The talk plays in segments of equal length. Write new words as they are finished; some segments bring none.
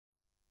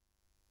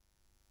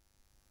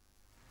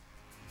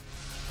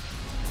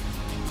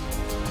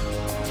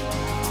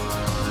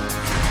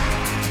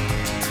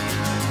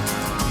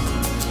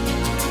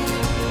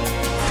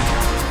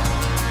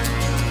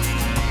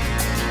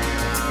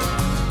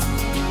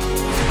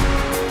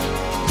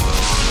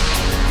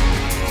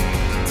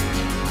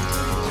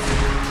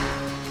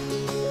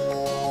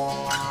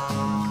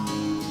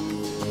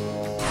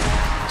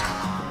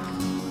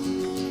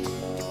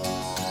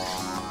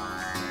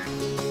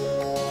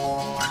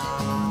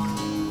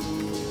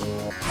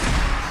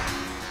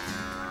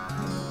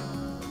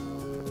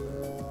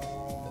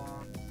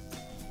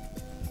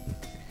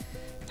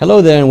Hello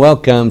there and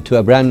welcome to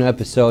a brand new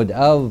episode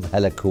of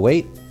Hala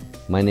Kuwait.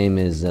 My name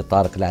is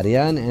Tariq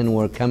Al-Aryan and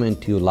we're coming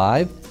to you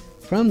live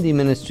from the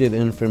Ministry of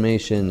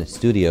Information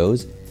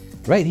studios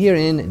right here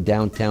in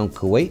downtown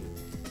Kuwait.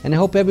 And I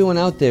hope everyone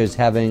out there is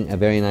having a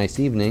very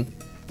nice evening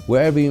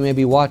wherever you may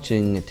be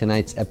watching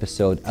tonight's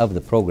episode of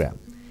the program.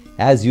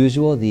 As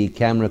usual, the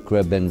camera crew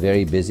have been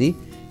very busy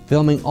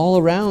filming all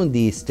around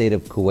the state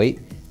of Kuwait.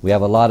 We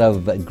have a lot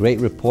of great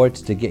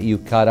reports to get you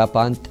caught up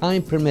on,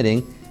 time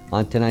permitting,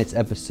 on tonight's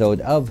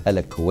episode of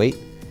Hala Kuwait.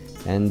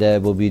 And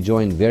we'll be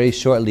joined very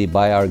shortly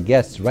by our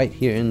guests right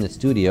here in the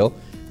studio.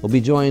 We'll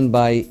be joined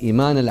by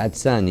Eman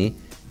Al-Adsani,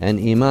 and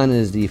Eman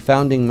is the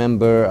founding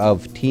member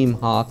of Team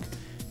Hawk,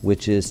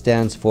 which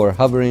stands for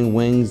Hovering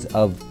Wings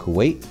of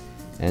Kuwait.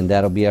 And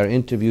that'll be our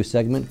interview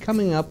segment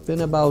coming up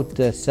in about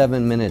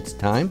 7 minutes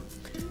time.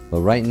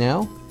 But right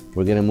now,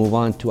 we're going to move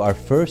on to our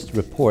first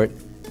report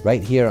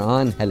right here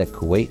on Hala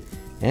Kuwait.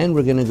 And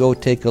we're going to go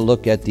take a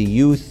look at the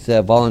Youth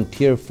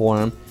Volunteer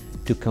Forum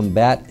to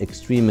Combat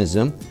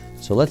Extremism.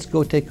 So let's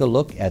go take a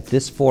look at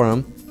this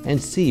forum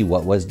and see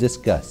what was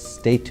discussed.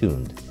 Stay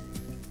tuned.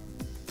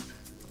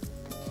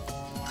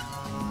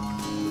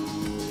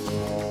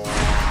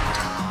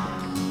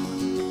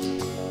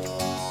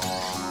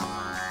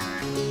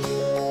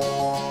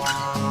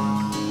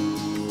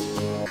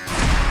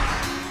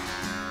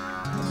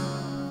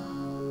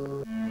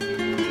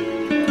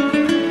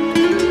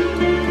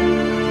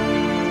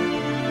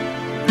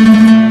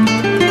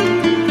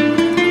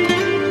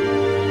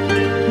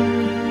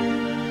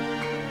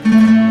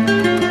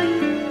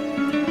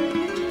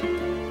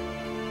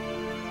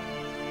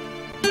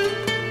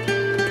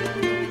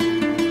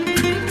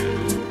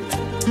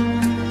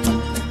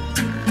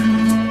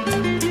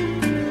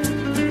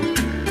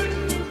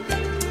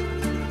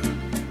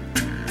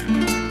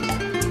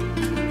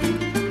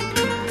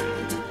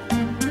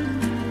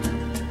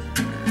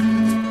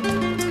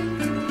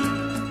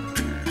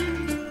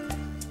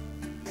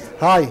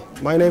 Hi,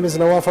 my name is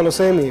Nawaf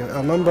Al-Husseini,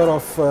 a member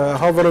of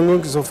Hovering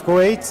Wings of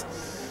Kuwait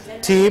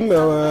team,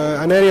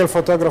 an aerial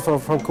photographer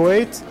from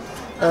Kuwait.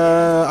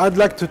 I'd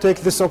like to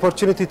take this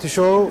opportunity to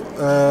show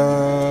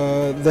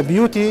the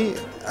beauty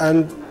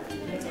and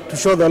to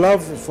show the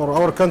love for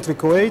our country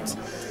Kuwait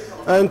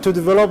and to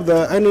develop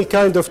any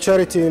kind of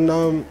charity in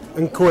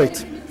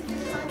Kuwait.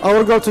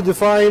 Our goal to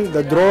define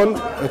the drone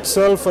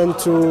itself and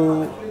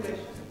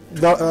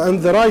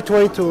the right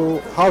way to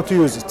how to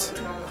use it.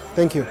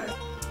 Thank you.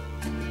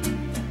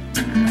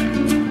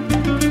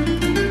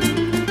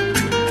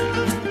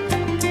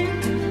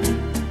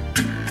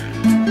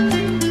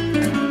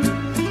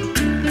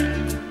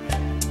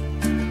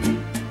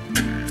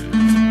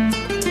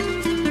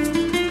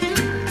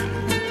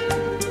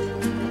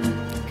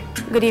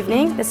 Good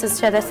evening, this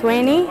is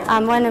HWK.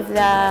 I'm one of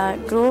the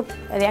group,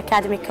 the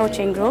academic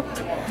coaching group.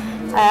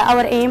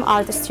 Our aim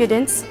are the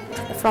students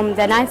from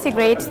the 9th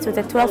grade to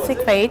the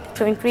 12th grade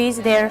to increase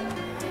their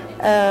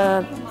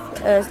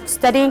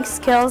studying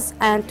skills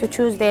and to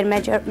choose their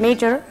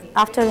major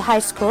after high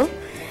school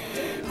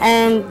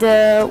and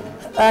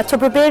to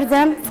prepare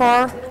them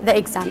for the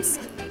exams.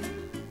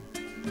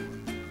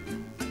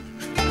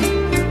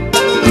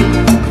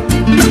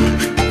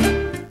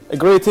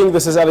 Greeting,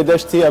 this is Ali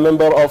Dashti, a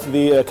member of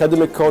the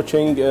academic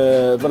coaching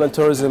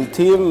volunteerism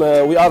team.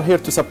 We are here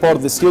to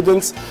support the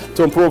students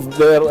to improve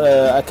their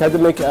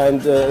academic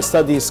and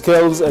study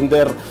skills in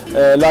their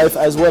life,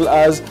 as well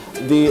as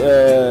the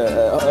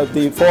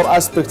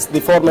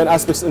four main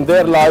aspects in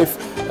their life,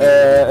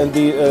 and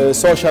the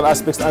social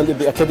aspects and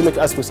the academic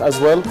aspects as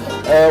well.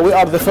 We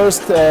are the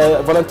first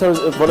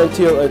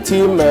volunteer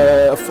team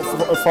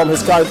from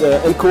his kind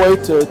in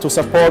Kuwait to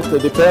support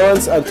the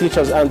parents and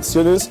teachers and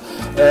students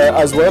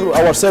as well.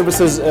 Our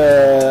services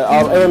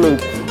are aiming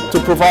to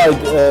provide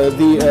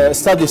the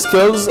study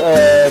skills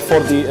for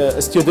the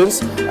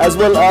students, as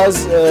well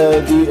as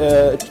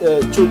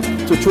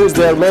to choose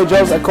their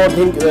majors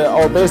according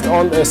or based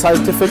on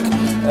scientific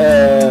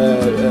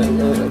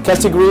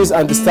categories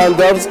and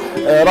standards,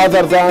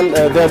 rather than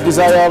their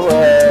desire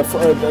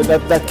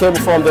that came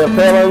from their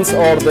parents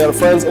or their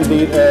friends in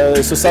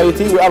the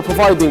society. We are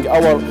providing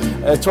our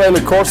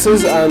training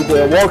courses and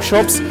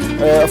workshops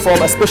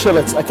from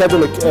specialist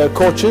academic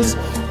coaches,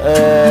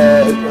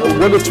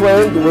 well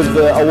trained with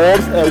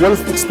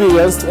wealth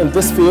experience in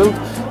this field,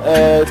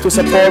 to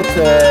support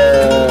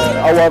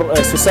our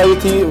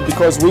society,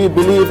 because we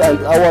believe and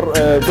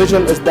our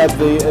vision is that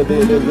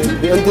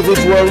the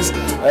individuals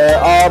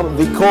are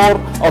the core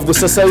of the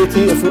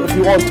society. If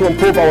we want to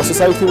improve our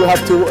society, we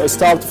have to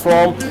start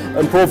from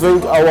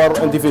improving our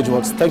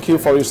individuals. Thank you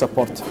for your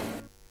support.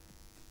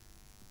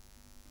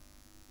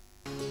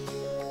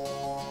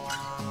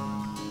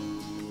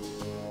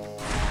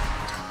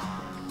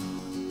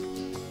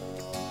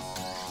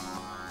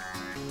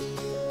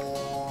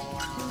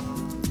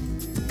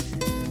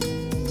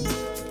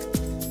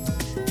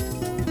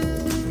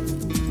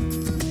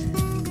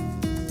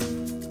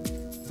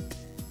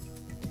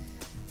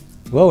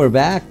 Well, we're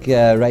back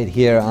right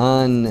here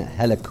on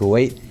Hala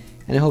Kuwait,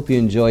 and I hope you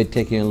enjoyed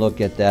taking a look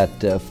at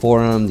that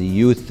forum, the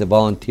Youth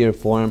Volunteer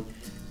Forum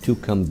to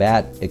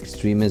combat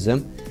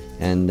extremism,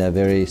 and a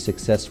very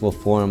successful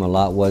forum. A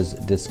lot was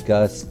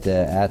discussed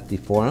at the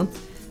forum,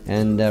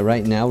 and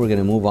right now we're going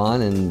to move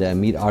on and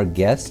meet our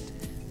guest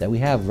that we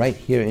have right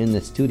here in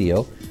the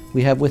studio.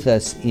 We have with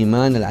us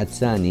Eman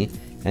Al-Adsani,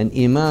 and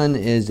Eman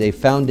is a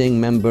founding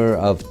member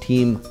of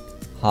Team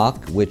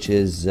HWK, which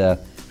is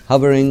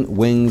Hovering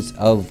Wings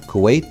of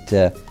Kuwait.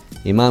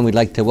 Eman, we'd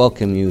like to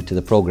welcome you to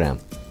the program.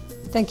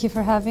 Thank you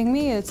for having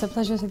me. It's a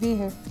pleasure to be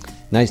here.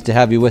 Nice to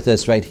have you with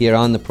us right here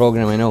on the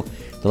program. I know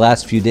the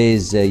last few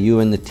days you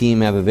and the team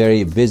have a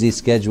very busy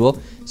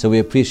schedule, so we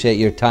appreciate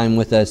your time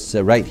with us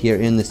right here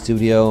in the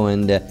studio.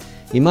 And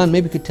Eman,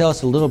 maybe you could tell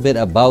us a little bit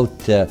about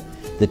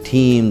the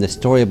team, the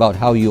story about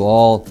how you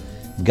all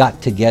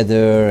got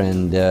together,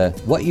 and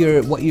what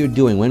you're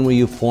doing. When were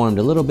you formed?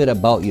 A little bit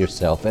about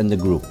yourself and the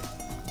group.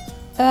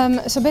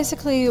 So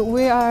basically,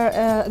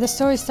 the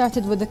story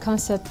started with the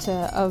concept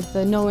of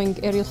knowing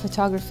aerial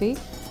photography.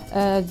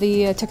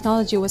 The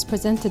technology was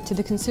presented to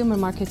the consumer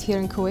market here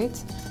in Kuwait.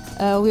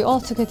 We all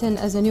took it in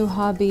as a new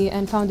hobby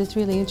and found it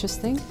really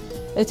interesting.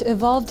 It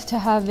evolved to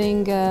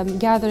having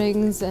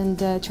gatherings and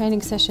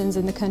training sessions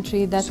in the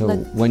country that So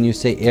when you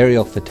say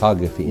aerial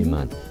photography,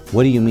 Eman,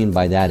 what do you mean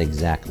by that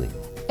exactly?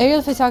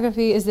 Aerial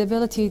photography is the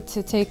ability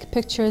to take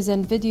pictures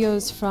and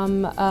videos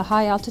from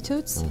high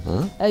altitudes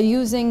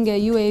using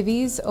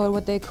UAVs, or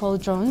what they call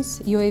drones.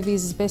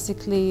 UAVs is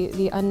basically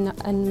the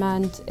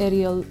unmanned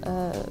aerial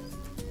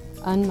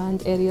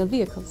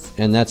vehicles.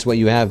 And that's what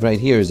you have right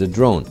here, is a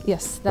drone.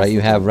 Yes. That's right,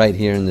 you have right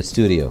here in the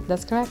studio.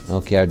 That's correct.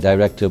 Okay, our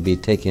director will be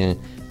taking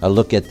a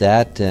look at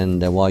that,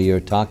 and while you're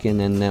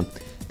talking, and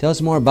tell us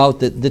more about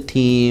the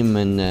team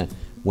and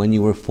when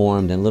you were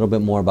formed, and a little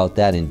bit more about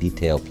that in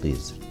detail,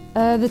 please.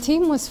 The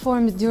team was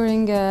formed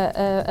during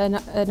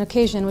an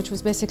occasion which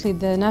was basically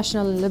the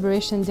National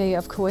Liberation Day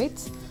of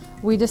Kuwait.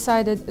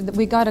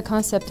 We got a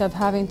concept of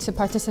having to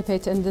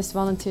participate in this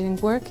volunteering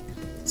work.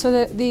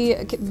 So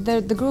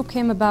the group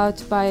came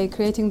about by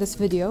creating this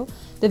video.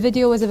 The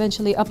video was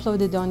eventually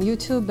uploaded on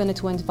YouTube and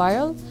it went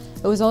viral.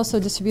 It was also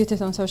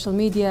distributed on social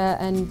media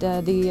and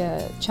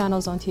the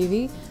channels on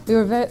TV. We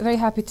were very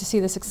happy to see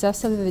the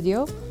success of the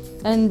video.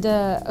 And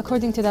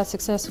according to that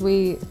success,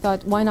 we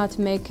thought, why not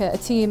make a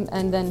team?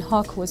 And then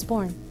HWK was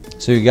born.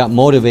 So you got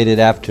motivated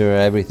after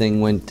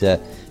everything went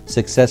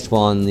successful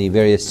on the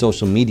various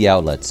social media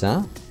outlets,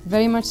 huh?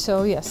 Very much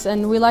so, yes.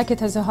 And we like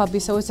it as a hobby,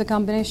 so it's a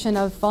combination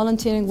of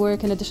volunteering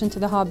work in addition to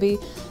the hobby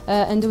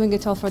and doing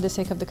it all for the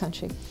sake of the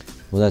country.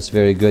 Well, that's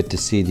very good to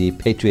see the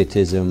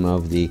patriotism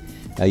of the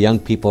young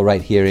people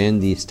right here in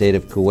the state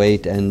of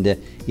Kuwait. And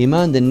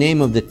Eman, the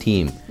name of the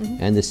team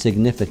and the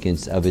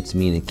significance of its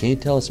meaning. Can you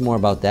tell us more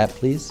about that,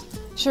 please?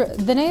 Sure.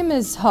 The name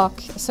is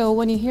HWK. So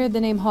when you hear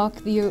the name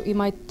HWK, you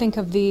might think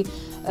of the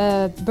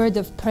bird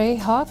of prey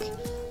hawk,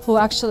 who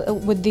actually,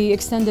 with the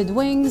extended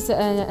wings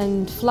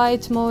and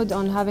flight mode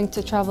on having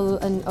to travel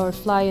or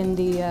fly in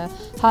the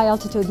high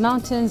altitude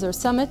mountains or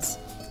summits.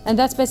 And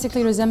that's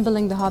basically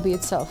resembling the hobby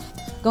itself.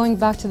 Going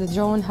back to the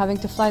drone, having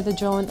to fly the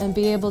drone and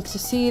be able to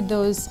see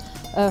those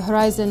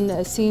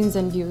horizon scenes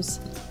and views.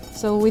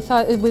 So we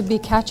thought it would be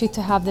catchy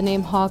to have the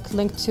name HWK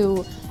linked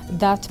to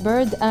that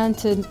bird and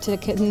to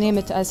name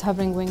it as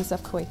Hovering Wings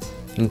of Kuwait.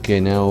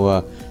 Okay,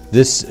 now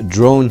this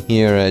drone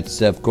here,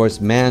 it's of course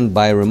manned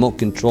by a remote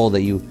control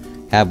that you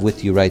have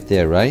with you right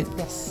there, right?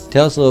 Yes.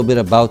 Tell us a little bit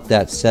about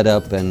that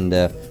setup and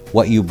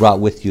what you brought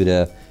with you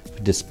to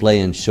display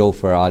and show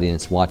for our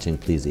audience watching,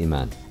 please,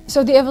 Eman.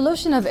 So the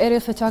evolution of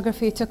aerial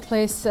photography took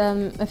place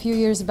a few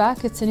years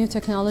back. It's a new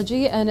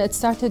technology, and it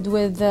started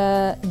with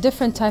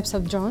different types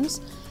of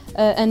drones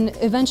and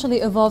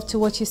eventually evolved to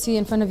what you see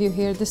in front of you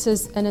here. This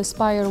is an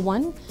Inspire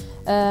 1.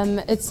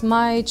 It's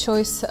my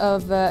choice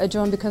of a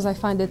drone because I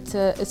find it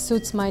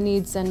suits my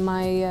needs and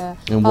my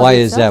And why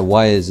is that?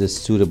 Why is this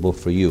suitable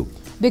for you?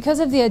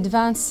 Because of the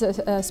advanced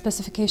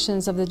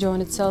specifications of the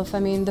drone itself. I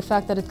mean, the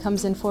fact that it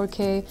comes in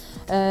 4K,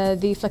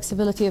 the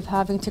flexibility of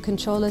having to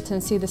control it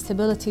and see the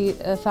stability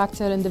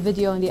factor in the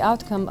video and the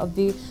outcome of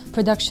the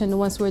production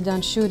once we're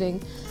done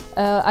shooting.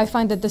 I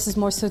find that this is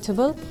more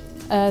suitable.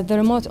 The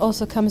remote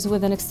also comes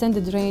with an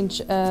extended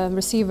range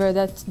receiver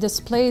that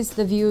displays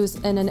the views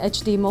in an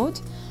HD mode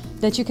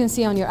that you can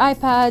see on your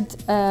iPad,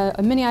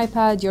 a mini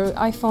iPad, your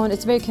iPhone.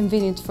 It's very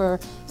convenient for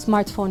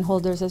smartphone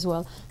holders as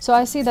well. So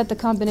I see that the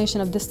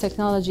combination of this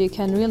technology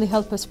can really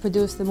help us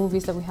produce the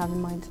movies that we have in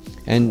mind.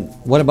 And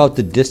what about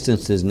the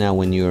distances now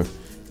when do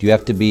you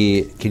have to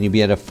be, can you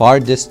be at a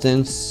far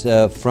distance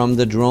from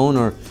the drone,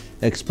 or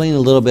explain a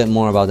little bit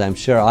more about that? I'm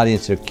sure our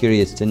audience are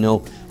curious to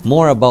know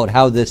more about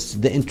how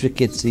the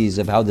intricacies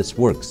of how this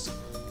works.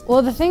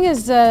 Well, the thing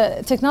is,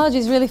 technology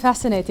is really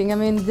fascinating. I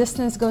mean, the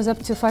distance goes up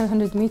to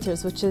 500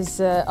 meters, which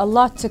is a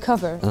lot to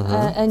cover.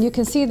 And you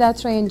can see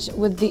that range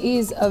with the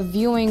ease of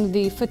viewing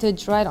the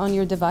footage right on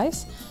your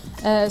device.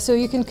 So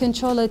you can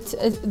control it.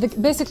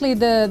 Basically,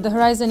 the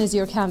horizon is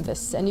your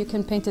canvas, and you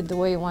can paint it the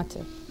way you want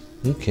to.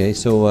 Okay,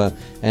 so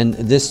and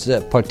this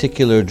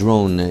particular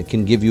drone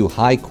can give you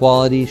high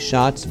quality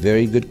shots,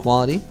 very good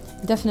quality?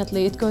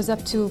 Definitely, it goes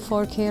up to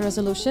 4K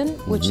resolution,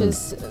 which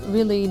is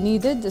really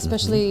needed,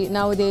 especially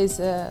nowadays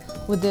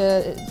with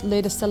the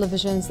latest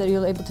televisions that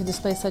you're able to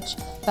display such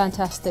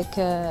fantastic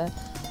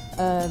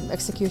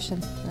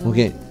execution.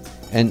 Okay,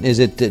 and is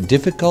it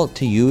difficult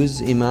to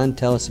use, Eman?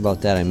 Tell us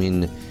about that. I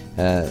mean,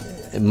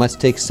 it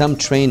must take some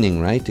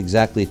training, right?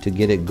 Exactly, to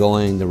get it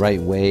going the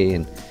right way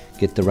and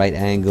get the right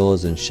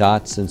angles and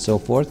shots and so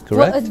forth,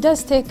 correct? Well, it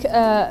does take,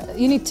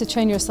 you need to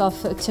train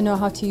yourself to know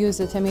how to use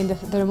it. I mean,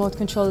 the remote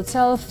control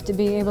itself, to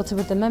be able to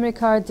put the memory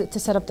card, to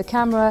set up the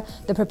camera,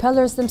 the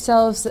propellers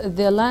themselves,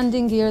 the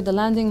landing gear, the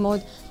landing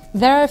mode.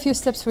 There are a few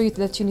steps for you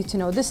that you need to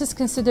know. This is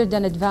considered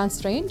an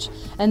advanced range,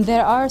 and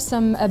there are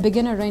some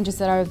beginner ranges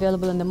that are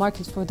available in the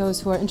market for those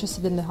who are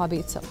interested in the hobby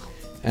itself.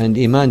 And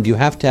Eman, do you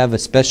have to have a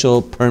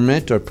special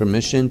permit or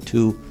permission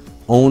to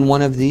own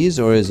one of these,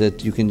 or is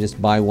it you can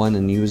just buy one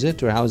and use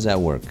it, or how does that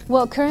work?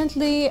 Well,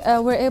 currently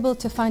we're able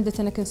to find it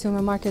in a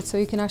consumer market, so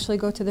you can actually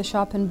go to the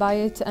shop and buy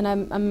it, and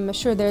I'm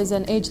sure there's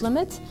an age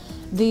limit.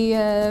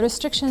 The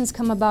restrictions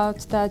come about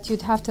that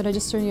you'd have to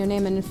register your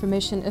name and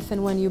information if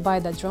and when you buy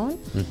that drone,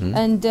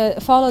 and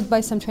followed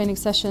by some training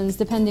sessions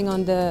depending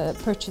on the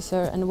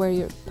purchaser and where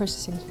you're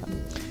purchasing it from.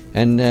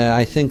 And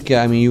I think,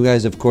 I mean, you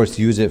guys of course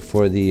use it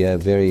for the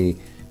very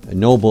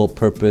noble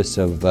purpose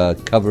of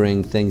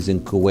covering things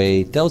in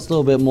Kuwait. Tell us a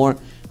little bit more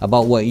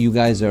about what you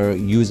guys are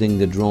using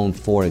the drone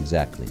for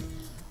exactly.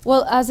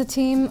 Well, as a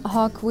team,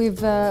 HWK,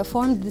 we've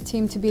formed the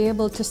team to be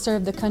able to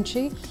serve the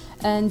country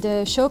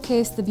and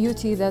showcase the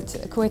beauty that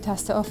Kuwait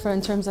has to offer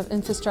in terms of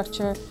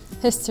infrastructure,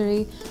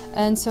 history,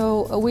 and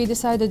so we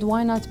decided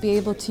why not be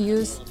able to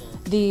use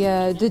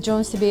the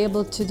drones to be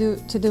able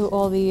to do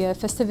all the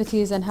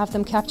festivities and have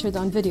them captured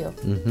on video.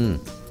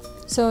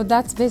 So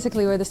that's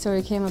basically where the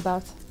story came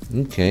about.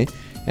 Okay,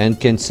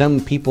 and can some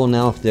people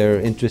now, if they're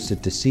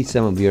interested to see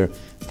some of your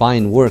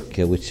fine work,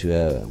 which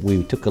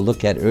we took a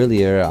look at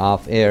earlier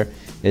off air,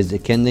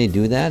 can they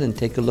do that and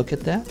take a look at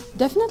that?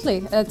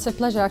 Definitely, it's a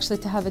pleasure actually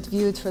to have it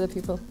viewed for the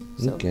people.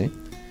 So. Okay,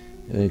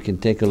 you can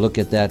take a look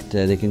at that.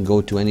 They can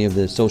go to any of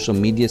the social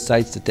media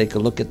sites to take a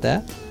look at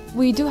that.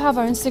 We do have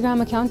our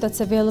Instagram account that's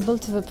available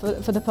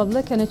for the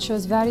public, and it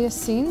shows various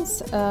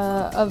scenes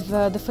of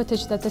the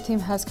footage that the team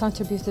has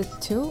contributed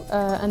to,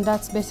 and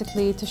that's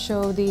basically to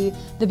show the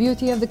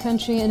beauty of the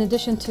country in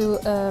addition to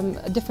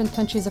different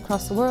countries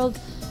across the world.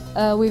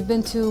 We've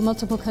been to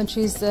multiple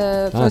countries.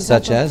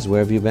 Such as, where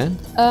have you been?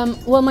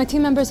 Well, my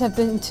team members have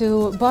been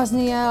to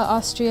Bosnia,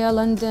 Austria,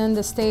 London,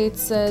 the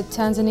States,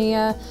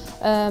 Tanzania,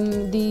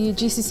 the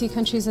GCC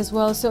countries as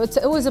well. So it's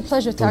always a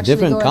pleasure to actually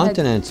different go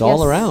continents ahead.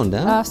 all around,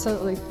 huh?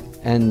 Absolutely.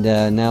 And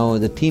now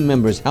the team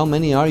members, how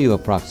many are you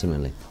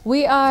approximately?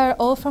 We are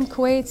all from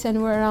Kuwait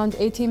and we're around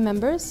 18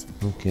 members.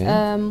 Okay.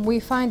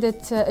 We find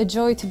it a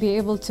joy to be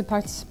able to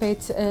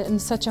participate in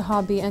such a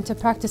hobby and to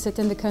practice it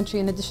in the country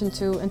in addition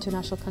to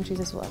international countries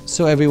as well.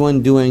 So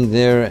everyone doing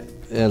their,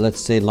 let's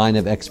say, line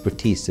of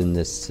expertise in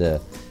this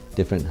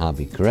different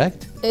hobby,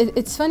 correct?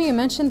 It's funny you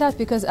mentioned that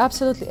because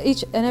absolutely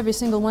each and every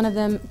single one of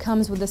them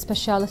comes with a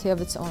speciality of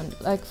its own.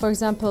 Like for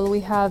example, we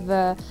have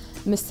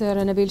Mr.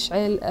 Nabil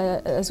Shail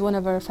as one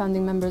of our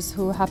founding members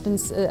who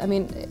happens, I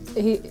mean,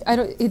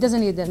 he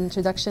doesn't need an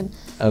introduction.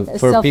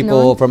 For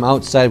people from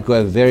outside, who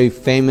have a very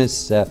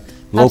famous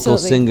local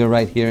singer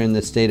right here in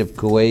the state of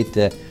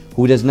Kuwait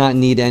who does not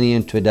need any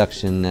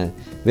introduction.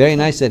 Very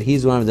nice that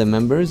he's one of the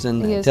members,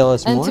 and tell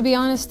us more. And to be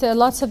honest,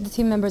 lots of the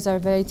team members are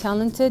very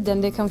talented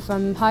and they come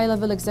from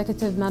high-level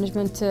executive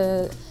management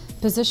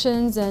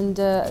positions and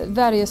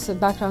various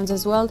backgrounds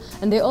as well,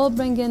 and they all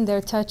bring in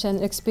their touch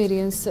and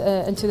experience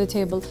into the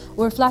table.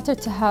 We're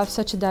flattered to have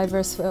such a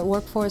diverse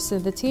workforce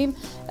in the team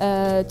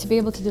to be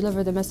able to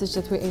deliver the message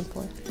that we aim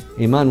for.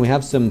 Eman, we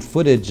have some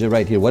footage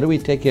right here. What are we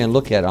taking a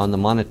look at on the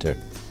monitor?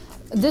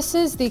 This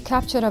is the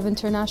capture of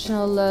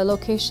international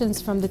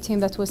locations from the team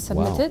that was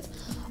submitted.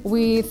 Wow.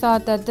 We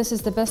thought that this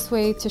is the best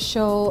way to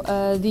show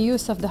the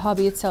use of the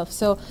hobby itself.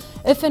 So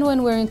if and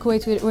when we're in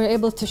Kuwait, we're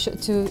able to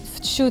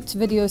shoot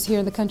videos here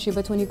in the country,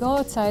 but when you go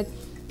outside,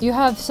 you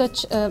have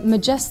such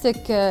majestic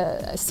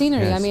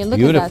scenery. Yes, I mean, look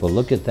beautiful. at that.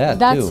 Look at that.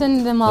 That's too.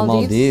 in the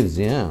Maldives. The Maldives,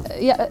 yeah.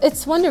 Yeah,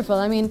 it's wonderful.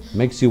 I mean,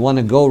 makes you want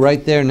to go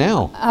right there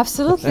now.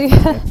 Absolutely.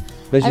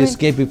 Especially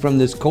escaping from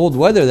this cold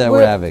weather that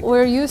we're having.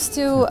 We're used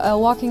to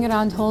walking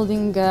around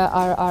holding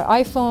our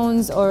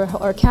iPhones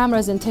or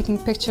cameras and taking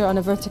picture on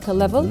a vertical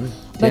level.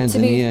 But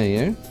Tanzania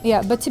here?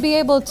 Yeah, but to be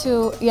able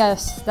to,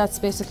 yes, that's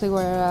basically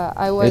where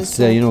I was. It's,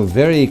 you know,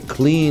 very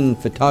clean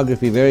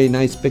photography, very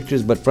nice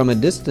pictures, but from a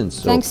distance.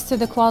 So. Thanks to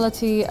the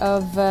quality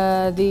of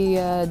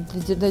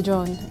the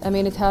drone. I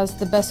mean, it has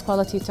the best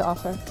quality to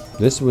offer.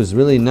 This was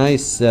really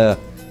nice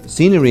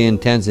scenery in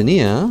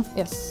Tanzania, huh?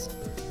 Yes.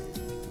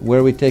 Where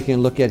are we taking a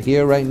look at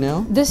here right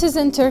now? This is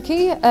in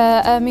Turkey.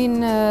 I mean,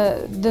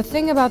 the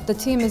thing about the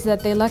team is that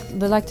they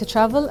like to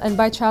travel, and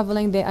by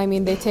traveling,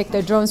 they take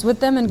their drones with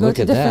them and go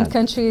to different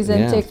countries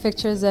and take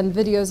pictures and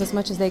videos as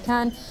much as they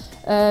can,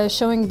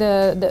 showing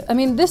I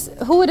mean,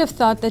 who would have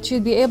thought that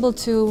you'd be able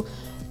to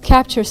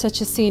capture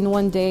such a scene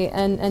one day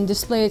and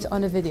display it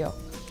on a video?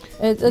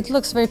 It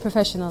looks very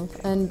professional,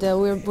 and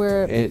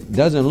we're. It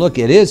doesn't look.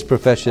 It is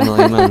professional,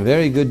 Eman.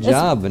 Very good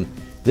job, and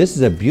this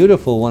is a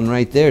beautiful one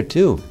right there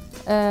too.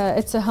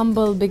 It's a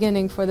humble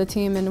beginning for the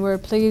team, and we're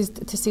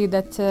pleased to see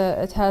that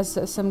it has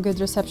some good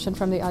reception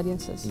from the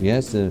audiences.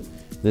 Yes,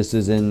 this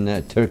is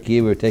in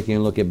Turkey. We're taking a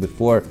look at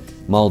before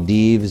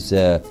Maldives,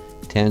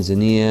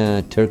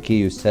 Tanzania, Turkey.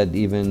 You said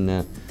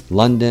even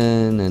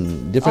London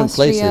and different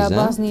Austria, places.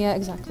 Bosnia,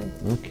 exactly.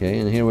 Okay,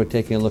 and here we're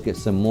taking a look at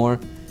some more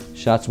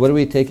shots. What are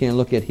we taking a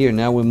look at here?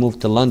 Now we move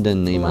to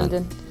London, Eman.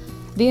 London.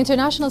 The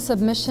international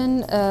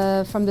submission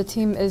from the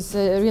team is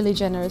really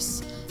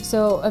generous.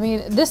 So, I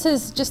mean, this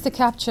is just a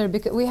capture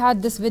because we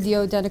had this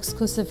video done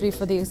exclusively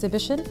for the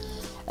exhibition,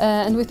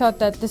 and we thought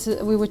that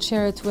we would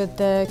share it with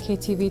the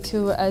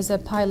KTV2 as a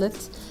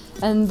pilot,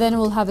 and then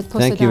we'll have it posted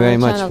on our channel. Thank you very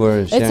much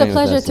for sharing. It's a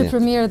pleasure with us, to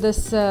premiere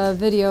this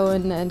video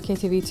in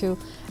KTV2,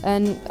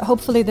 and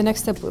hopefully the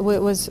next step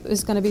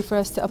is going to be for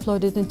us to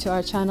upload it into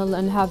our channel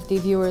and have the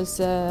viewers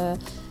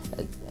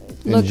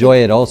enjoy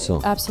it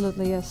also.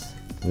 Absolutely, yes.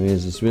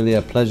 It's really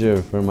a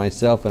pleasure for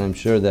myself, and I'm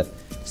sure the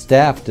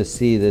staff, to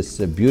see this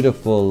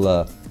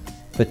beautiful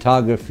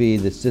photography.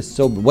 That's just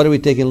so. What are we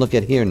taking a look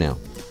at here now?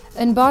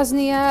 In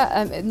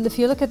Bosnia, if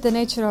you look at the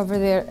nature over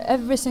there,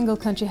 every single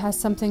country has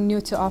something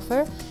new to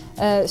offer.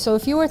 So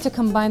if you were to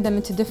combine them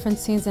into different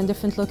scenes and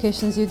different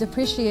locations, you'd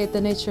appreciate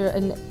the nature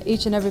in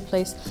each and every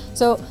place.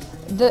 So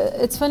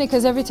it's funny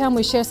because every time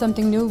we share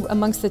something new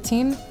amongst the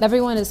team,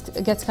 everyone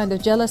gets kind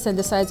of jealous and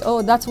decides,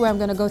 oh, that's where I'm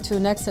going to go to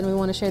next, and we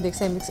want to share the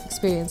same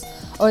experience,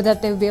 or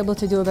that they'll be able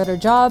to do a better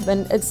job.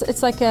 And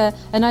it's like a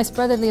nice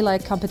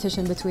brotherly-like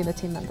competition between the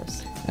team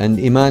members. And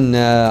Eman,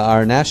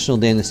 our National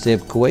Day in the State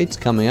of Kuwait's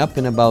coming up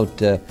in about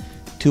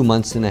 2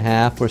 months and a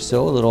half or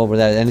so, a little over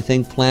that.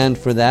 Anything planned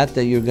for that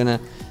you're going to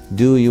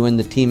do, you and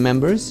the team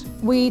members?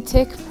 We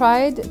take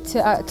pride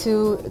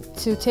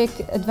to take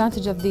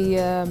advantage of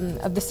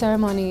the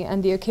ceremony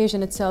and the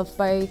occasion itself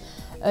by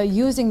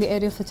using the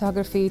aerial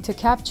photography to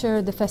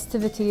capture the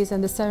festivities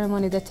and the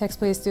ceremony that takes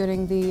place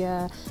during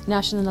the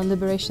National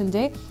Liberation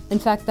Day. In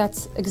fact,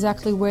 that's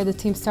exactly where the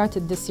team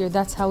started this year.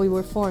 That's how we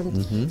were formed.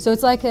 Mm-hmm. So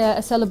it's like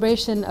a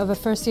celebration of a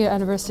first-year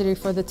anniversary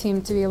for the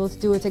team to be able to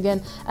do it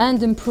again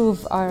and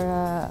improve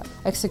our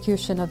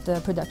execution of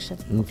the production.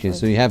 Okay,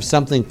 so you have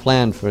something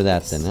planned for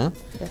that then, huh?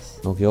 Yes.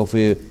 Okay,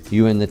 hopefully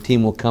you and the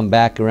team will come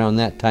back around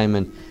that time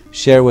and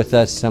share with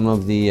us some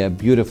of the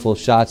beautiful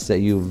shots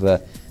that you've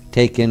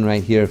taken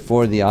right here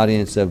for the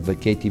audience of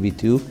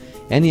KTV2.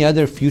 Any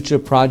other future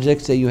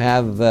projects that you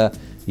have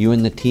you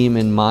and the team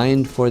in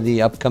mind for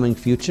the upcoming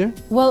future?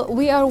 Well,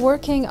 we are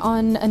working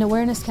on an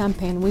awareness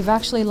campaign. We've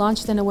actually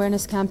launched an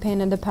awareness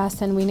campaign in the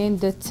past, and we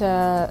named it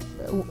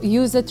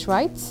Use It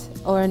Right,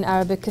 or in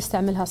Arabic,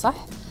 استعملها صح.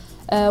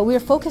 We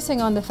are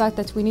focusing on the fact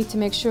that we need to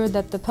make sure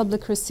that the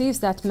public receives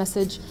that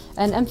message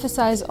and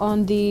emphasize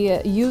on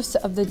the use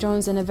of the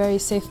drones in a very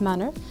safe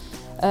manner.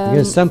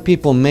 Because some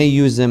people may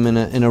use them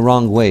in a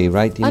wrong way,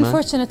 right, Eman?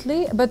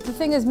 Unfortunately, but the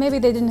thing is maybe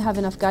they didn't have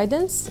enough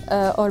guidance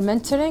or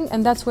mentoring,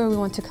 and that's where we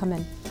want to come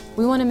in.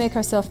 We want to make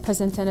ourselves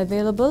present and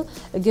available,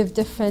 give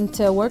different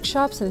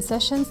workshops and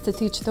sessions to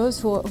teach those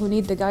who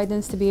need the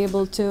guidance to be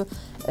able to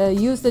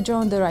use the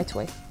drone the right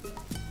way,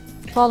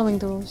 following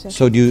the rules. Yes.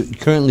 So do you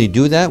currently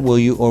do that? Will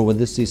you, or will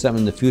this be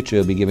something in the future?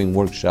 You'll be giving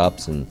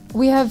workshops and?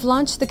 We have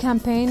launched the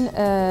campaign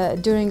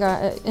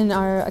in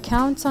our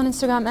accounts on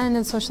Instagram and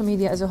in social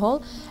media as a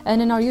whole. And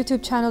in our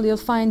YouTube channel, you'll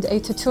find a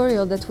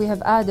tutorial that we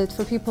have added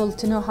for people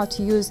to know how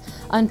to use,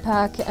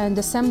 unpack, and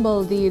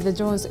assemble the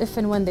drones if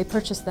and when they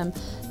purchase them.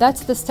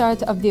 That's the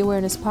start of the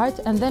awareness part,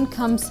 and then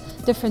comes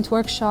different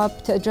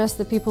workshop to address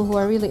the people who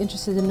are really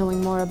interested in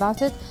knowing more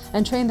about it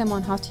and train them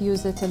on how to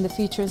use it and the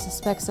features and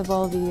specs of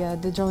all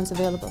the drones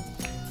available.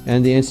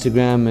 And the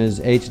Instagram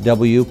is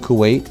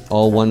HWKuwait,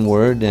 all one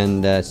word,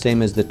 and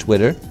same as the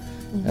Twitter.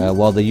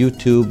 While the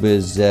YouTube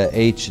is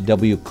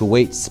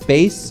HWKuwait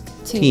space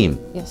team.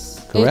 Yes.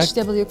 Correct?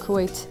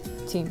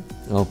 HWKuwait team.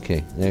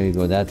 Okay, there you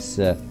go. That's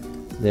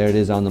there it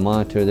is on the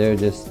monitor there.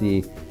 Just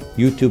the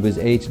YouTube is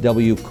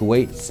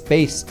HWKuwait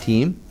space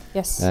team.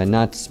 Yes.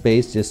 Not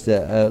space, just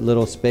a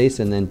little space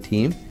and then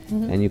team.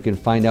 And you can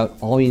find out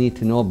all you need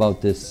to know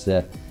about this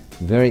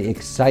very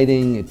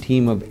exciting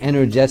team of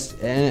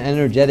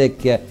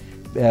energetic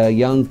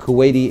young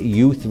Kuwaiti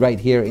youth right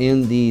here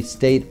in the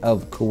state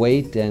of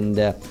Kuwait. And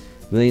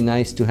really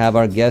nice to have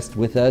our guest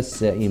with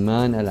us,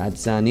 Eman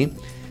Al-Adsani.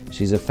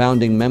 She's a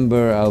founding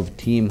member of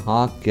Team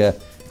HWK,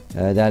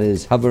 that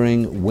is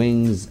Hovering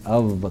Wings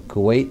of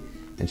Kuwait.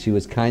 And she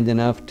was kind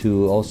enough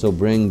to also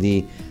bring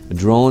the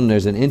drone.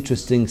 There's an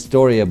interesting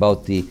story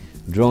about the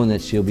drone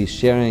that she'll be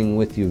sharing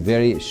with you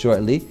very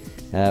shortly.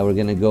 We're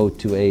going to go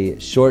to a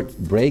short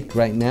break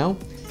right now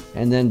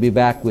and then be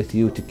back with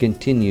you to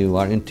continue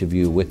our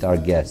interview with our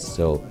guests.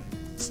 So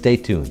stay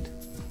tuned.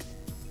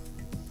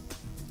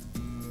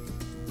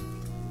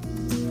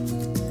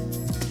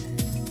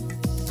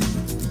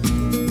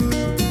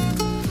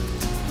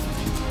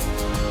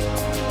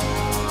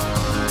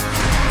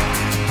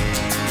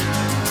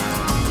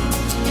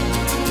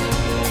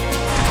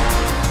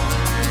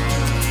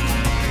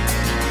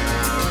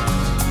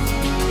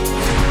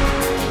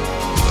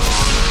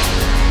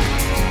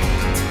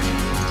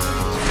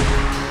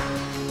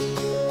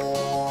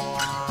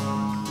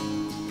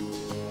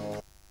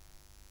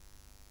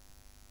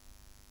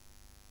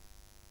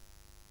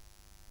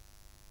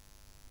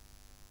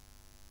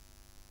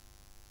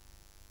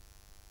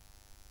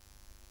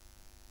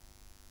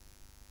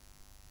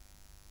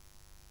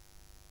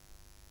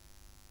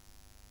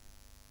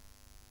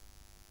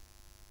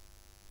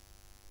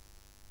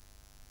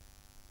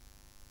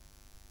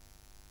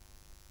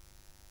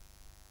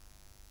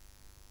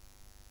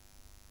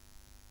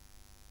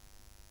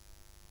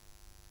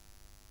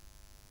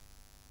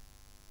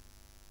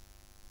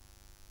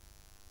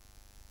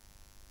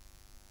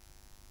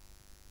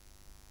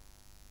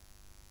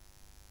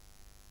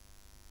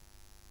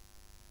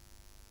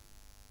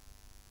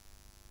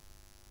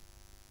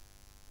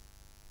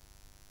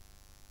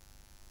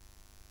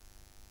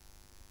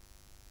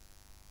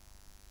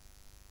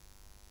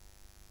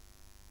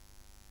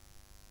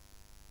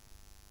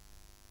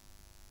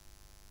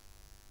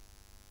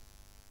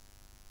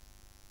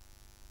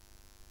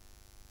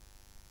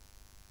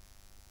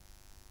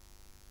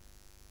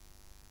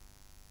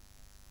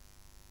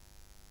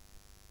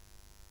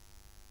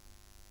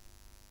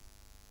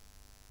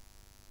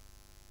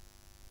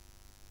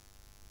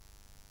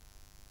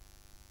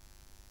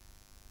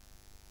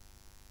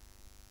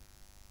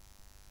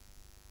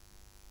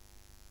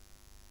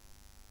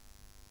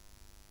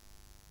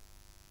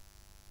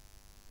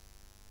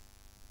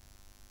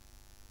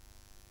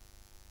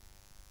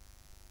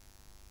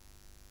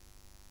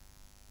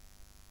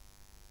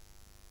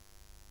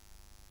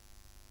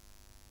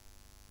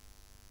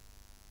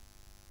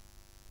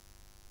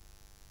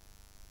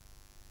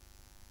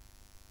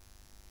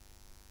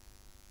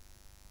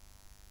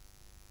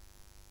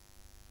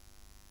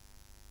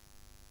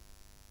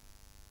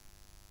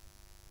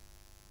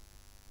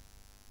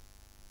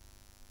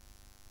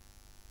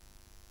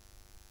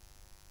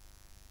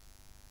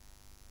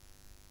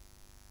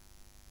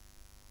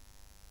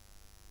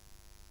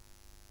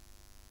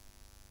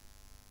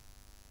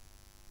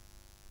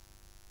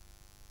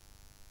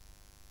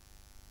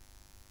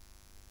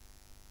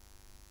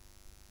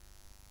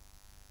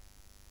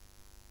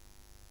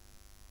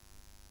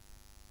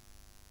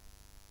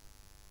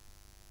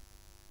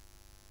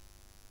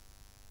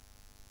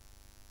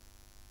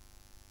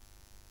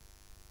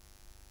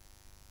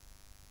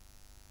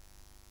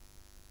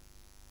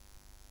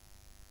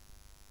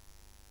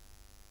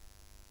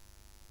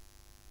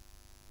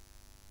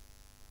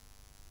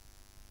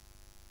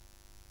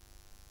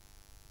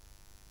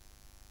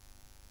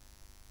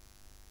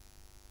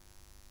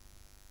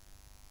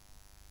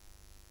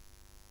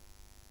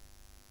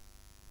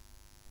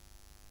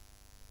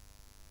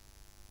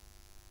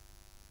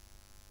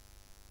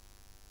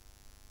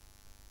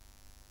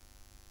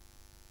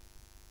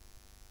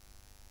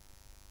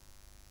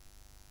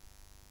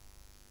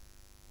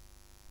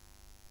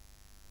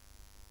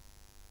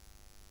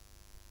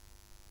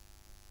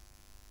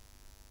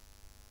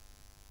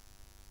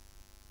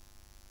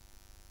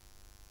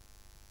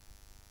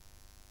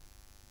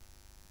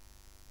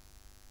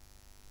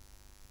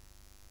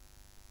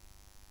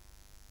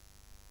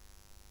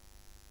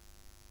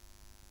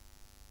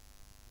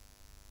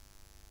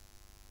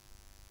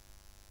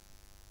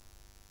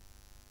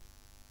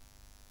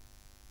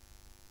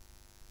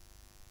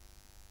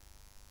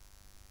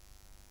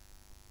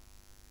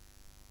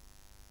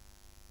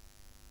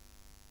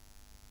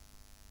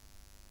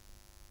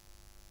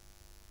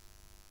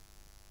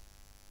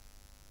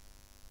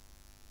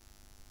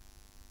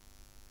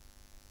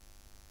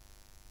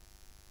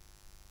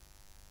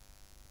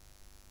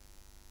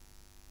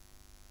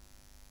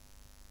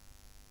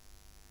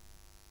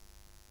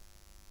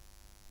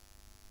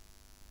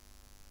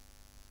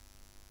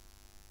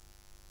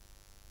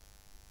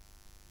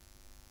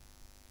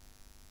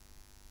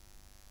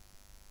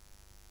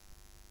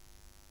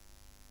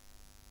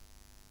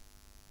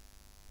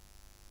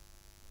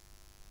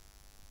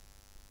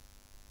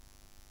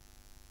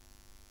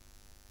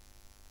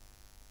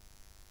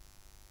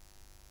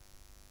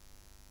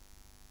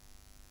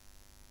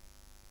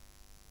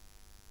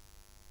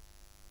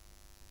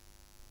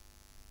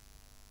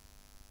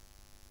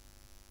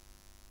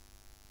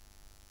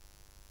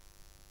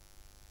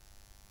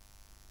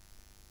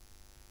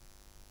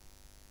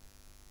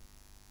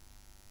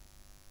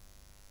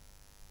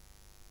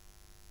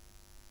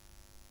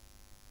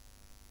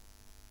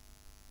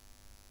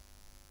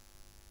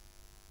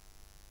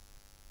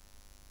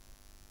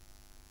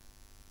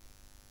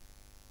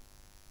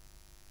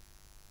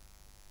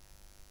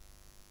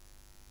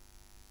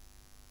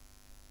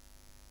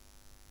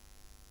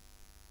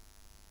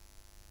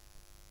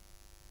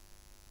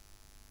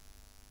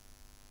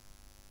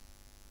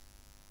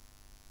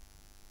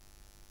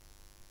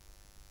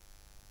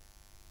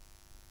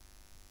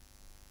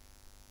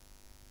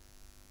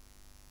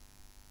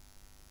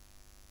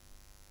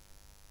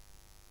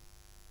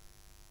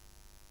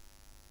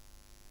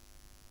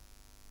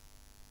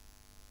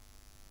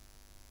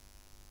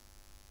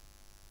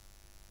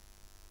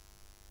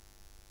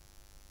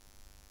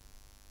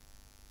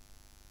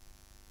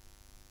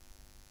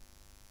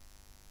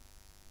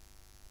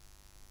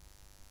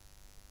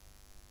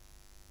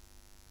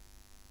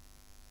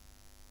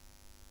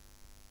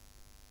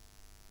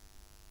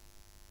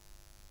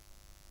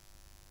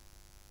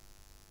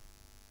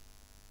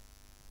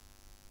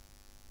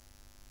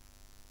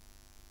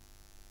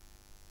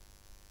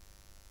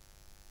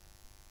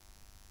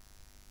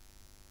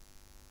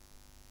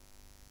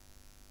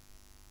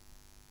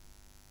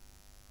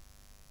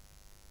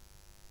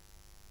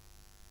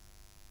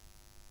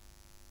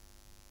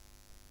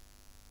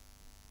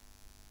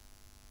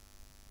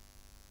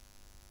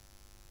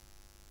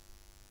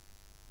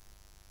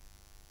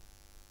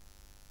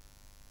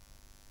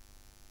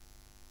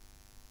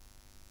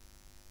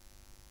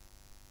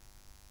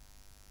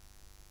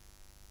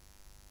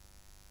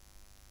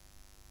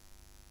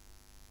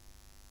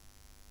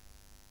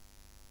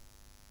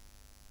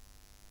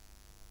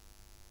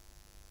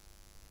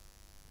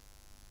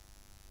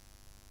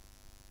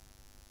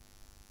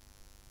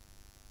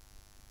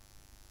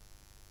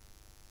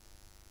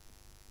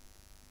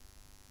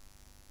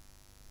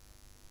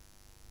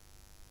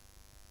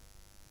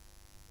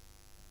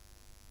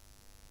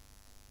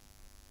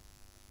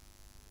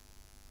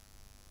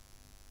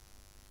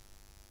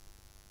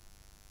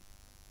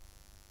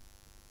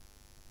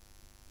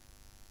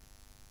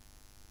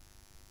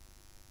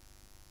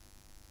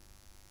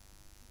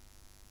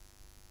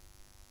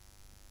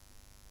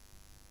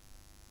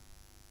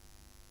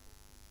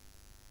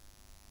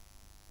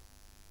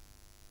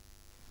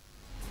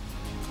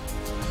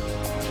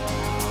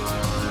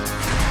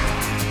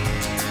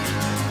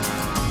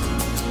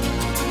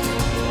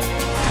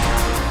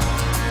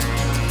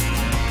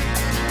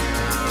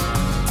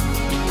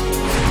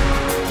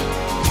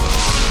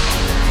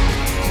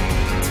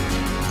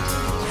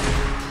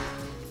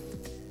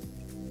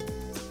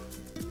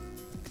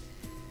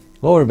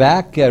 Well, we're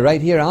back right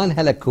here on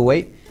Hala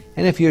Kuwait.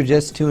 And if you're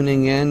just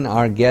tuning in,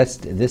 our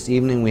guest this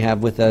evening, we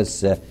have with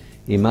us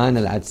Eman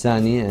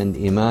Al-Adsani. And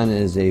Eman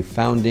is a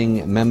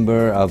founding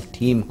member of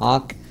Team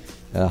HWK,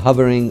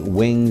 Hovering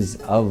Wings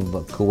of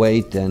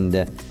Kuwait. And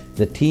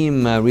the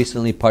team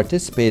recently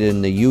participated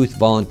in the Youth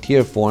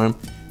Volunteer Forum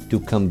to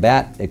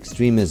combat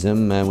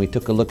extremism. We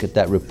took a look at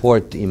that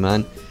report,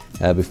 Eman,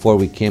 before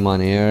we came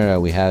on air.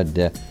 We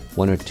had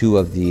one or two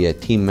of the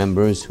team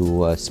members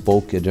who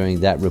spoke during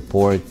that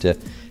report.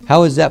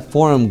 How is that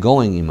forum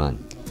going, Eman?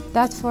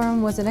 That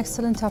forum was an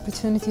excellent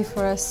opportunity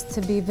for us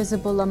to be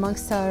visible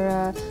amongst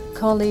our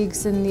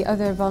colleagues in the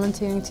other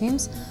volunteering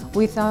teams.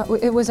 We thought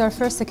it was our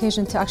first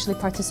occasion to actually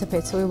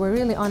participate, so we were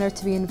really honored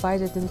to be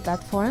invited in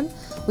that forum.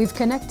 We've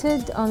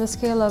connected on the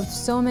scale of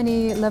so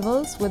many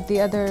levels with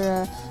the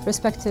other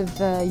respective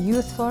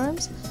youth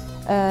forums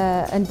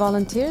and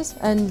volunteers,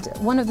 and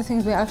one of the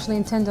things we actually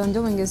intend on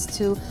doing is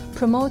to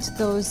promote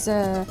those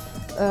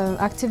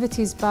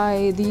activities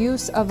by the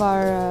use of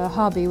our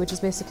hobby, which is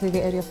basically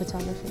the aerial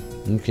photography.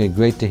 Okay,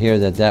 great to hear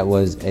that that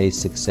was a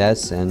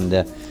success. And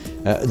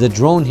the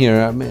drone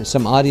here,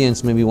 some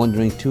audience may be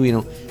wondering too, you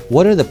know,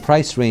 what are the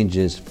price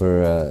ranges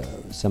for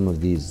some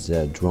of these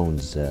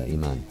drones,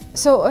 Eman?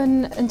 So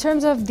in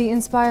terms of the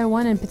Inspire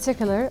 1 in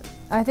particular,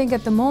 I think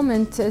at the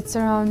moment it's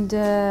around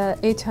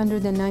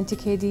 890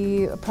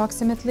 KD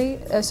approximately.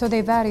 So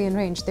they vary in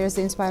range. There's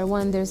the Inspire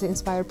 1, there's the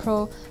Inspire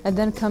Pro, and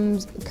then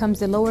comes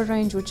the lower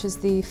range, which is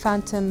the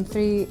Phantom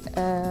 3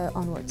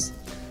 onwards.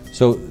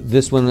 So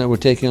this one that we're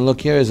taking a look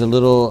here is a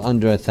little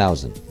under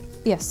 1,000.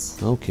 Yes.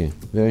 Okay,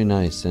 very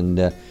nice.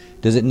 And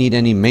does it need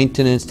any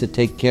maintenance to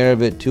take care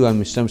of it too? I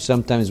mean,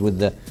 sometimes with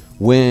the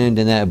wind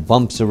and that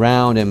bumps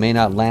around and may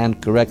not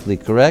land correctly,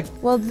 correct?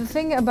 Well, the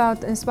thing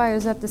about Inspire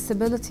is that the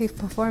stability of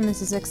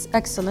performance is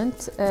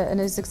excellent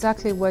and is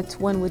exactly what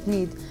one would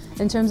need.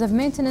 In terms of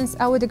maintenance,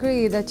 I would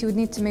agree that you would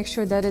need to make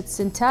sure that it's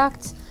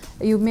intact.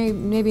 You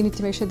maybe need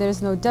to make sure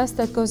there's no dust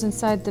that goes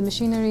inside the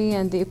machinery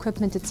and the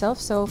equipment itself.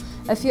 So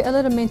a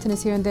little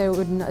maintenance here and there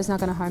is not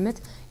going to harm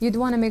it. You'd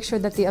want to make sure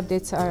that the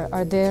updates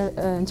are there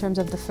in terms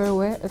of the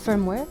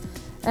firmware.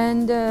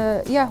 And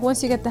yeah,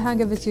 once you get the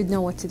hang of it, you'd know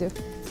what to do.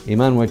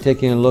 Eman, we're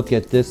taking a look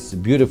at this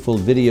beautiful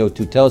video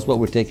too. Tell us what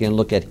we're taking a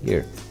look at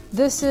here.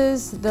 This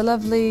is the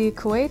lovely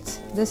Kuwait.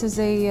 This is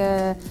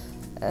the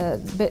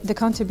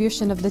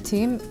contribution of the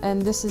team,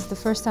 and this is the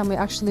first time we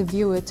actually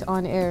view it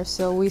on air.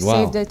 So we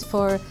saved it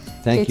for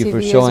Thank KTV you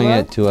for showing as well.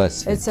 it to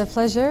us. It's a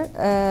pleasure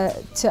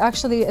to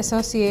actually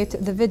associate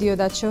the video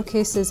that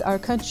showcases our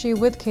country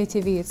with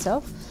KTV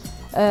itself.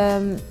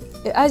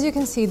 As you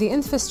can see, the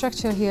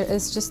infrastructure here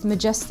is just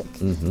majestic.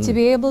 To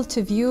be able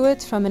to view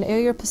it from an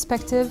aerial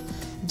perspective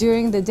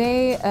during the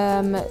day,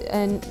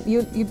 and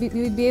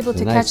you'd be able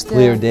to catch the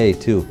clear day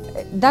too.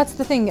 That's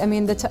the thing. I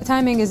mean, the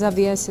timing is of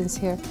the essence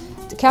here.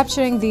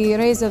 Capturing the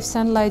rays of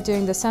sunlight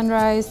during the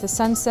sunrise, the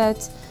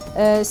sunset,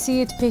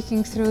 see it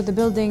peeking through the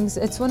buildings.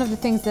 It's one of the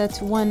things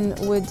that one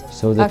would.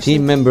 So the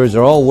team members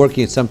are all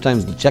working,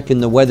 sometimes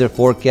checking the weather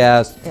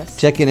forecast,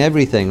 checking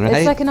everything, right?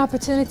 It's like an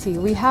opportunity.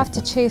 We have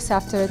to chase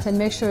after it and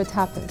make sure it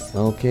happens.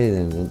 Okay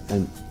then,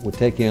 and we're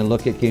taking a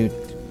look at, can you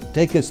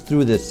take us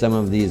through some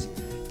of these,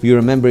 if you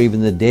remember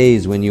even the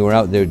days when you were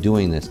out there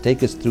doing this,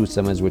 take us through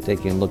some as we're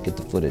taking a look at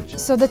the footage.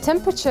 So the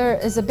temperature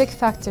is a big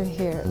factor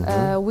here.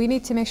 We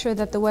need to make sure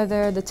that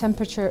the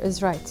temperature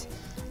is right.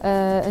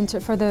 And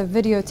for the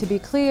video to be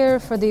clear,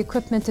 for the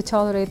equipment to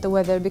tolerate the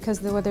weather, because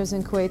the weather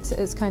in Kuwait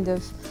is kind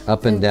of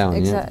up and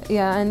down.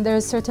 Yeah, and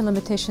there's certain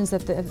limitations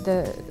that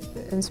the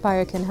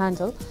Inspire can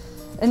handle.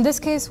 In this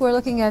case, we're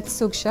looking at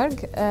Souk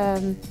Sharq,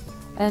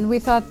 and we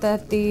thought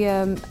that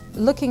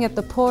looking at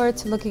the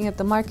port, looking at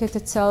the market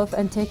itself,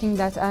 and taking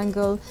that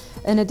angle,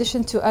 in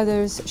addition to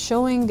others,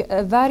 showing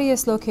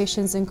various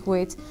locations in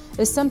Kuwait,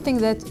 is something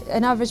that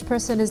an average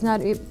person is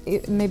not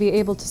maybe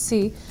able to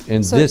see.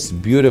 In this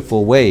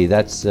beautiful way,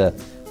 that's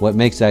what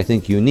makes, I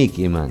think, unique,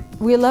 Eman.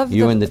 We love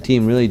you and the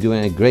team really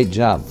doing a great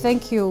job.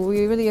 Thank you.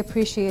 We really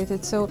appreciate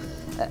it. So,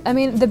 I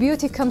mean, the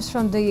beauty comes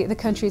from the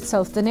country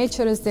itself. The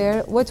nature is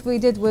there. What we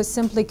did was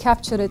simply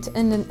capture it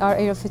in our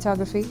aerial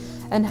photography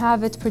and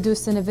have it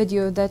produced in a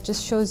video that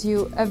just shows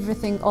you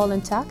everything all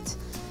intact.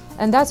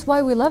 And that's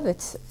why we love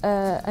it.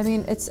 I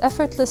mean, it's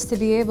effortless to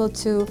be able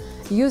to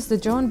use the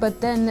drone, but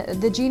then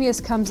the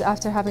genius comes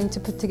after having to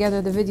put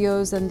together the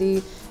videos and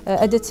the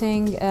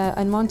editing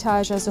and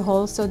montage as a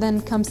whole. So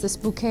then comes this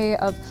bouquet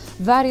of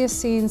various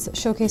scenes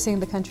showcasing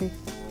the country.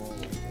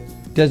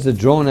 Does the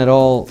drone at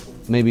all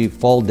maybe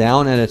fall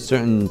down at a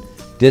certain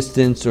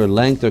distance or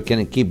length, or can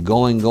it keep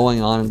going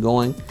on and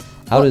going?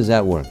 How does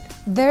that work?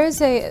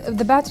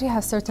 The battery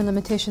has certain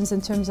limitations in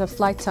terms of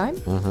flight time.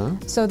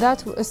 So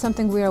that is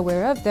something we are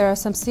aware of. There are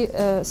some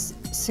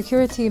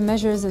security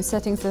measures and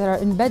settings that are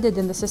embedded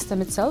in the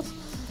system itself,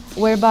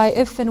 whereby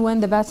if and when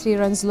the battery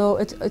runs low,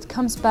 it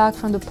comes back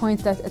from the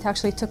point that it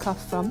actually took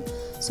off from.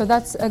 So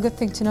that's a good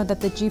thing to know, that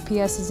the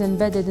GPS is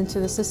embedded into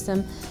the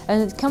system,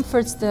 and it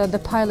comforts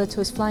the pilot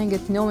who is flying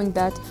it, knowing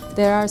that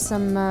there are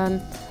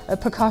some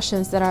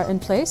precautions that are in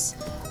place.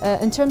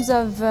 In terms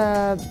of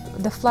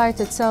the flight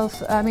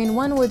itself, I mean,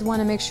 one would want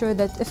to make sure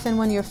that if and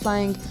when you're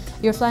flying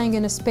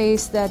in a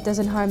space that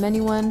doesn't harm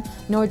anyone,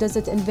 nor does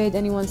it invade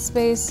anyone's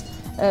space.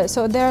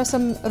 So there are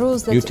some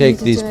rules that you take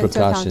these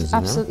precautions.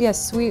 Absolutely,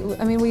 yes.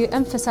 I mean, we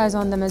emphasize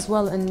on them as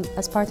well, and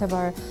as part of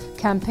our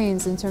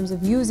campaigns in terms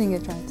of using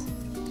it right.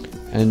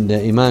 And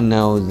Eman,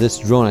 now this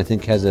drone I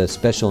think has a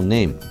special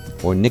name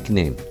or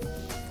nickname.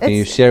 Can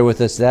you share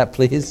with us that,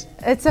 please?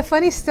 It's a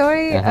funny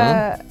story.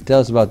 Tell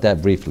us about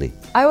that briefly.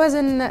 I was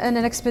in an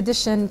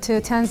expedition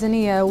to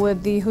Tanzania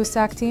with the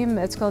HWK team.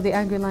 It's called the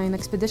Angry Lion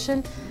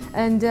Expedition.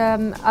 And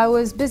I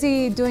was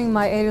busy doing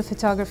my aerial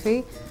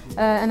photography.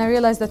 And I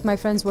realized that my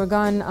friends were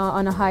gone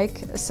on a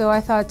hike. So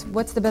I thought,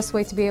 what's the best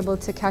way to be able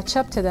to catch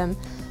up to them?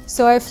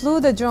 So I flew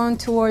the drone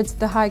towards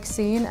the hike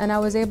scene, and I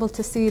was able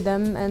to see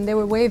them, and they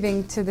were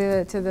waving to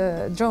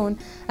the drone.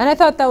 And I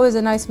thought that was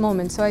a nice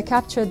moment, so I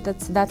captured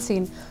that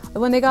scene.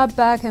 When they got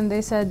back and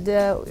they said,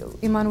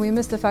 Eman, we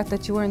missed the fact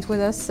that you weren't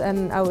with us,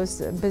 and I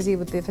was busy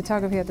with the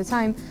photography at the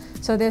time.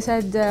 So they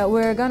said,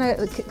 we're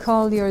gonna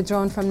call your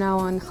drone from now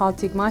on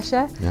Khaltik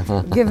Masha,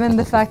 given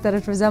the fact that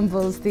it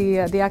resembles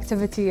the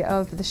activity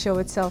of the show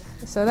itself.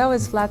 So that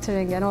was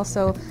flattering and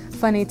also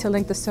funny to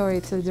link the story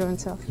to the drone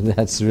itself.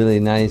 That's really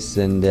nice.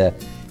 And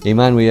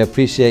Eman, we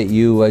appreciate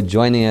you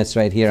joining us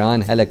right here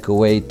on Hala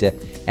Kuwait.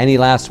 Any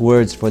last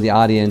words for the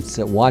audience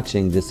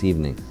watching this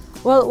evening?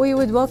 Well, we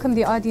would welcome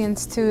the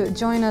audience to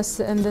join us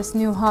in this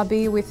new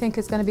hobby. We think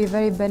it's going to be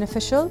very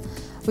beneficial.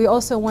 We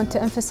also want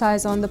to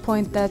emphasize on the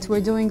point that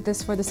we're doing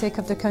this for the sake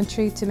of the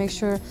country, to make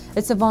sure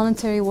it's a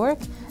voluntary work,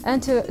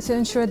 and to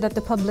ensure that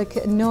the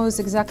public knows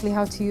exactly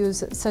how to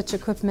use such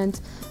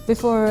equipment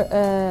before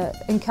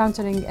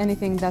encountering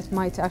anything that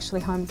might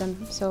actually harm them.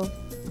 So,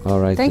 all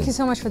right, thank you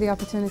so much for the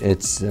opportunity.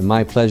 It's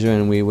my pleasure,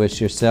 and we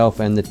wish yourself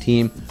and the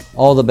team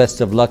all the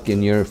best of luck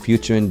in your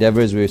future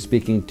endeavors. We're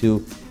speaking to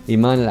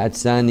Eman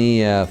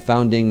Al-Adsani,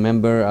 founding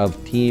member of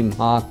Team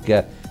Hawk,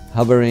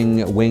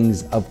 Hovering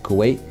Wings of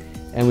Kuwait,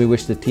 and we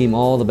wish the team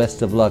all the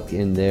best of luck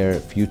in their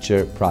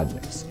future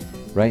projects.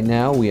 Right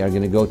now, we are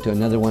going to go to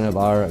another one of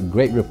our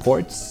great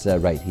reports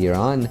right here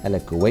on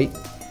Hala Kuwait,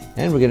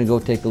 and we're going to go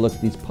take a look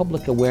at these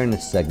public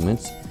awareness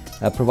segments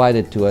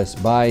provided to us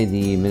by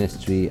the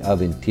Ministry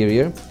of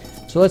Interior.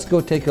 So let's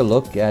go take a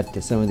look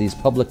at some of these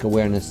public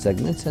awareness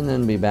segments and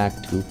then be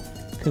back to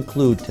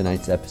conclude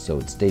tonight's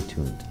episode. Stay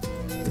tuned.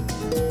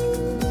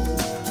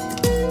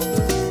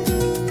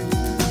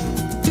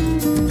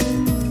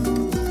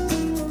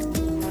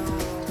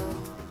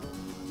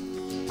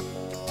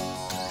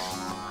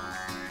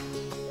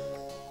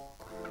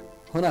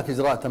 هناك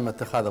إجراء تم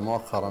اتخاذه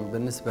مؤخرا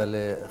بالنسبة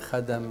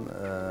لخدم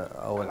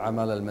أو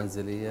العمالة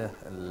المنزلية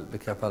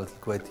بكفالة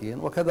الكويتيين،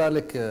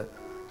 وكذلك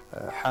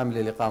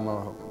حاملي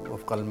الإقامة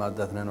وفق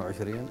المادة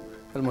 22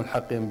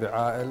 الملحقين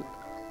بعائل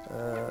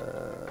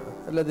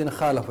الذين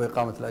خالفوا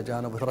إقامة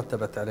الأجانب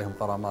وترتبت عليهم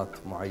غرامات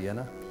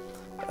معينة.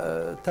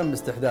 تم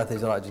استحداث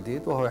إجراء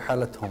جديد وهو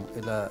إحالتهم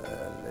إلى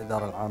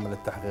الإدارة العامة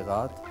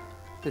للتحقيقات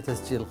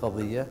لتسجيل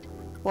القضية،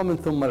 ومن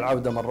ثم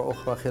العودة مرة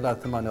أخرى خلال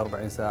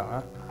 48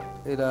 ساعة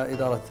إلى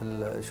إدارة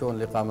شؤون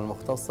الإقامة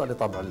المختصة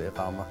لطبع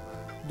الإقامة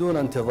دون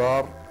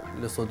انتظار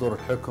لصدور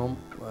الحكم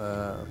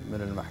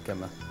من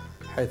المحكمة،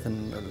 حيث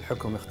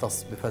الحكم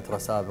يختص بفترة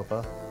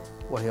سابقة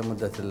وهي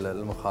مدة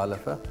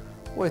المخالفة،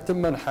 ويتم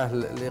منحه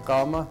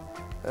الإقامة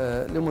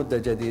لمدة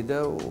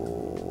جديدة.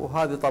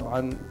 وهذه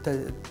طبعا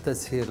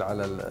تسهيل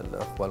على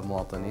الأخوة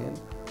المواطنين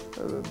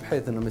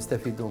بحيث أنهم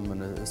يستفيدون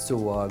من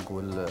السواق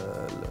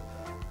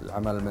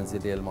والعمالة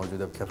المنزلية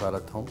الموجودة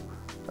بكفالتهم،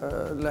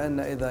 لأن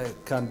إذا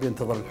كان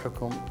بينتظر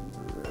الحكم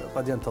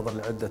قد ينتظر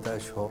لعدة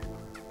أشهر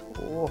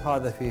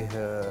وهذا فيه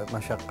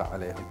مشقة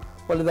عليهم،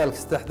 ولذلك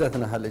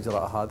استحدثنا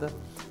هالإجراء هذا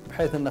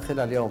بحيث أن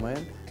خلال يومين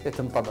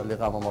يتم طبع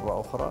الإقامة مرة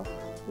أخرى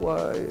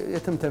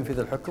ويتم تنفيذ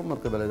الحكم من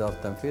قبل إدارة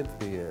التنفيذ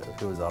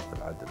في وزارة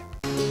العدل.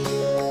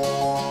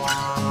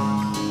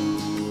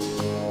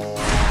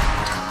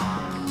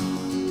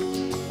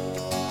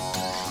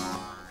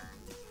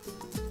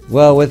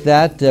 Well, with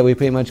that, we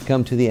pretty much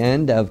come to the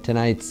end of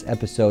tonight's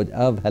episode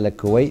of Hala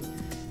Kuwait.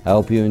 I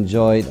hope you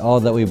enjoyed all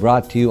that we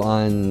brought to you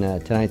on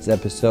tonight's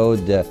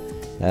episode.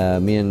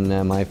 Me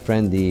and my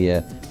friend,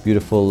 the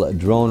beautiful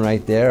drone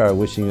right there, are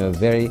wishing you a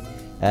very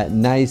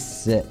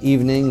nice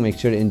evening. Make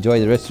sure to enjoy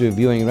the rest of your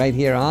viewing right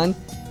here on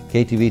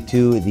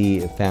KTV2,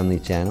 the family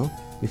channel.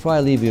 Before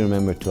I leave you,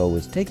 remember to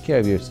always take care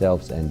of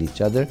yourselves and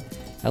each other,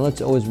 and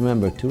let's always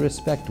remember to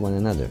respect one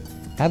another.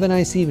 Have a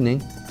nice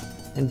evening,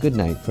 and good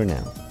night for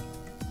now.